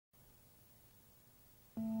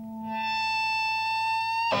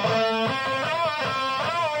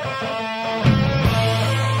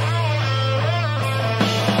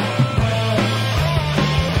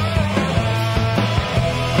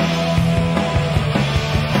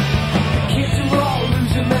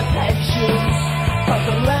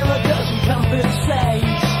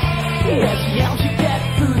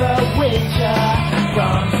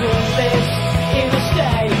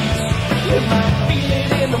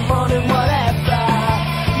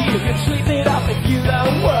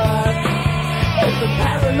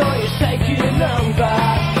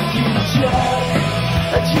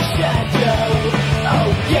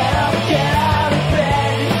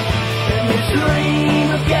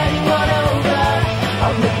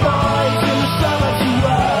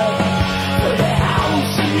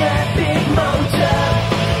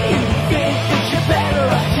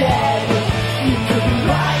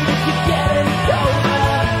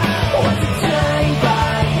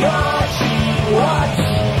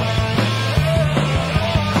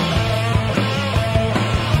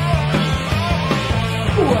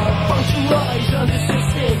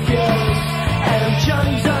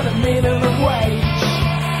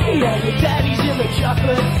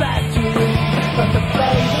chocolate factory, but the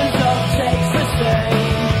flavors of taste the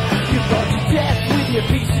same. You brought to death with your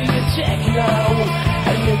PC and techno,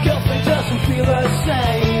 and your girlfriend doesn't feel the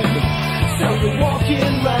same. So you're walking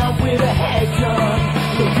around with a head on,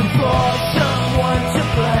 looking for someone to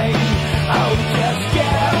blame. Oh, just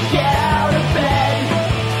get out of bed,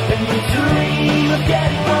 and you dream of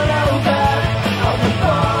getting run over. All the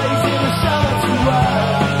boys in the summer to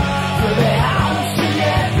work for their house and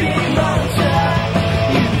their big motor.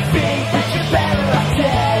 You think that you're better off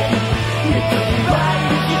dead. You could be right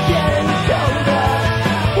if you're getting colder.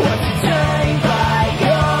 What's your time by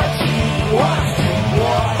your team? What's to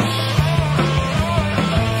watch?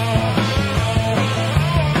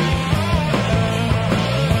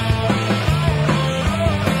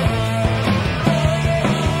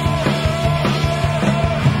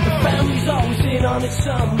 The family's always in on it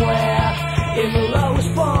somewhere, in the lowest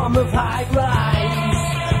form of high rise.